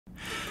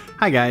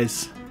Hi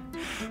guys,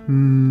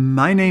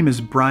 my name is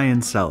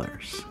Brian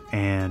Sellers,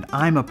 and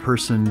I'm a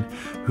person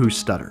who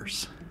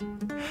stutters.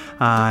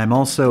 I'm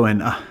also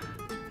an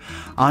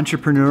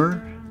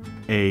entrepreneur,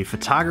 a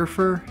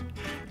photographer,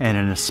 and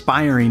an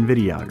aspiring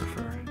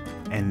videographer.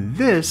 And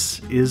this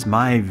is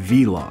my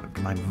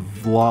vlog, my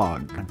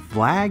vlog.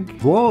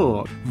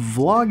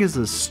 Vlog is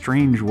a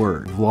strange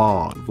word.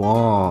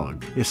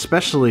 Vlog.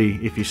 Especially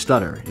if you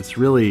stutter. It's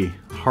really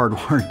hard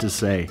word to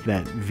say.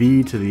 That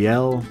V to the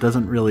L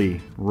doesn't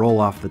really roll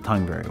off the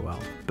tongue very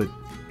well. But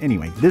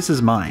anyway, this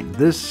is mine.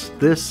 This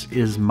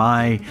is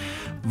my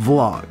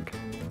vlog.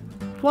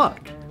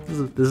 This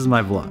is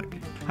my vlog.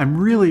 I'm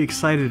really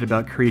excited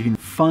about creating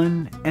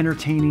fun,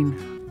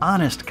 entertaining,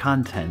 honest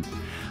content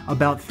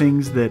about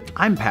things that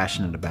I'm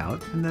passionate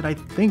about and that I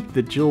think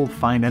that you'll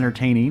find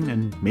entertaining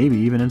and maybe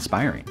even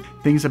inspiring.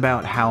 Things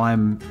about how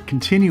I'm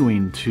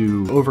continuing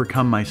to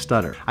overcome my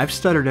stutter. I've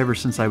stuttered ever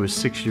since I was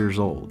 6 years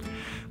old.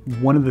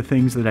 One of the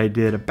things that I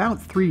did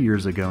about 3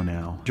 years ago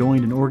now,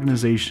 joined an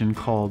organization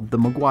called the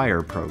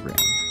McGuire Program.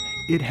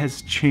 It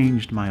has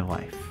changed my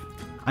life.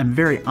 I'm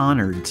very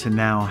honored to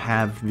now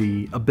have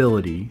the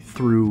ability,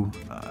 through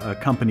a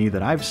company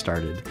that I've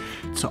started,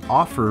 to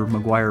offer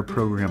McGuire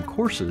Program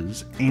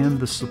courses and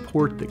the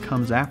support that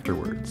comes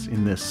afterwards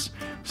in this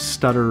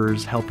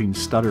stutterers helping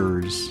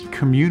stutterers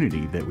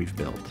community that we've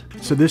built.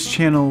 So this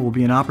channel will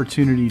be an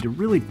opportunity to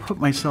really put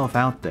myself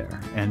out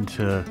there and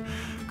to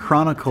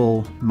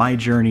chronicle my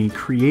journey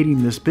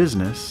creating this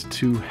business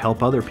to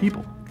help other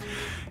people.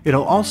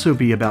 It'll also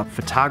be about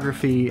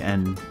photography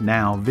and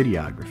now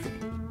videography,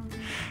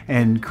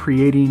 and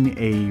creating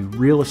a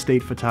real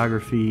estate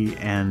photography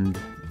and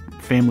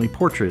family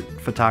portrait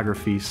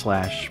photography /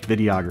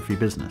 videography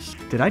business.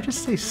 Did I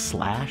just say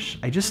slash?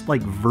 I just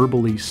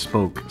verbally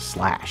spoke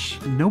slash.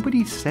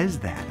 Nobody says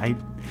that.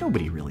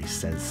 Nobody really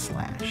says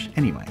slash.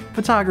 Anyway,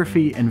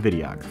 photography and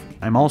videography.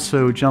 I'm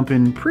also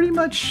jumping pretty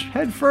much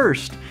head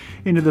first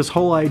into this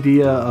whole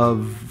idea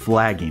of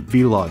vlogging.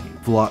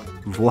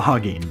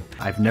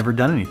 I've never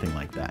done anything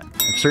like that.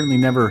 I've certainly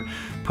never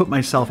put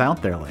myself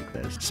out there like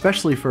this.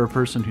 Especially for a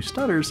person who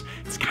stutters,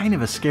 it's kind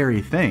of a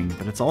scary thing,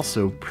 but it's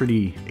also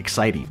pretty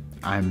exciting.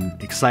 I'm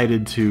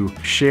excited to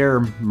share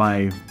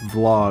my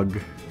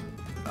vlog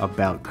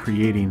about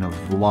creating a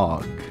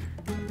vlog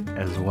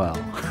as well.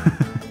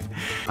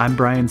 I'm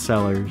Brian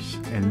Sellers,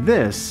 and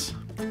this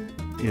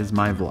is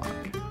my vlog.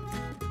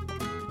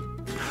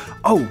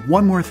 Oh,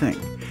 one more thing.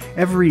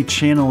 Every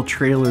channel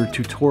trailer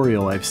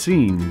tutorial I've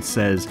seen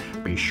says,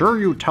 be sure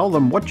you tell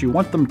them what you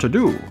want them to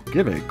do.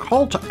 Give a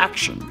call to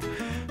action.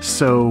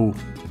 So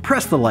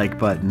press the like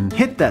button,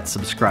 hit that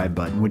subscribe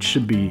button, which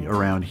should be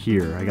around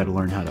here. I gotta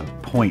learn how to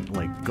point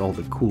like all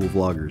the cool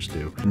vloggers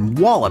do. And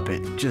wallop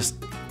it, just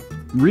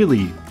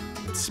really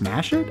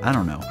smash it? I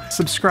don't know.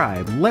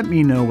 Subscribe, let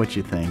me know what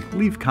you think.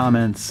 Leave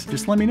comments,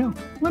 just let me know.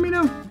 Let me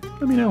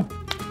know.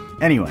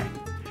 Anyway,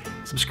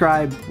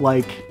 subscribe,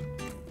 like,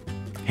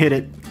 hit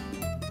it.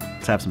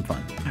 Let's have some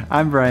fun.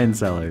 I'm Brian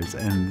Sellers,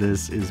 and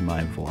this is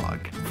my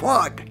vlog.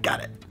 Vlog!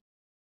 Got it!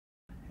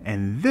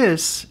 And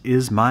this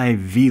is my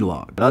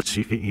vlog.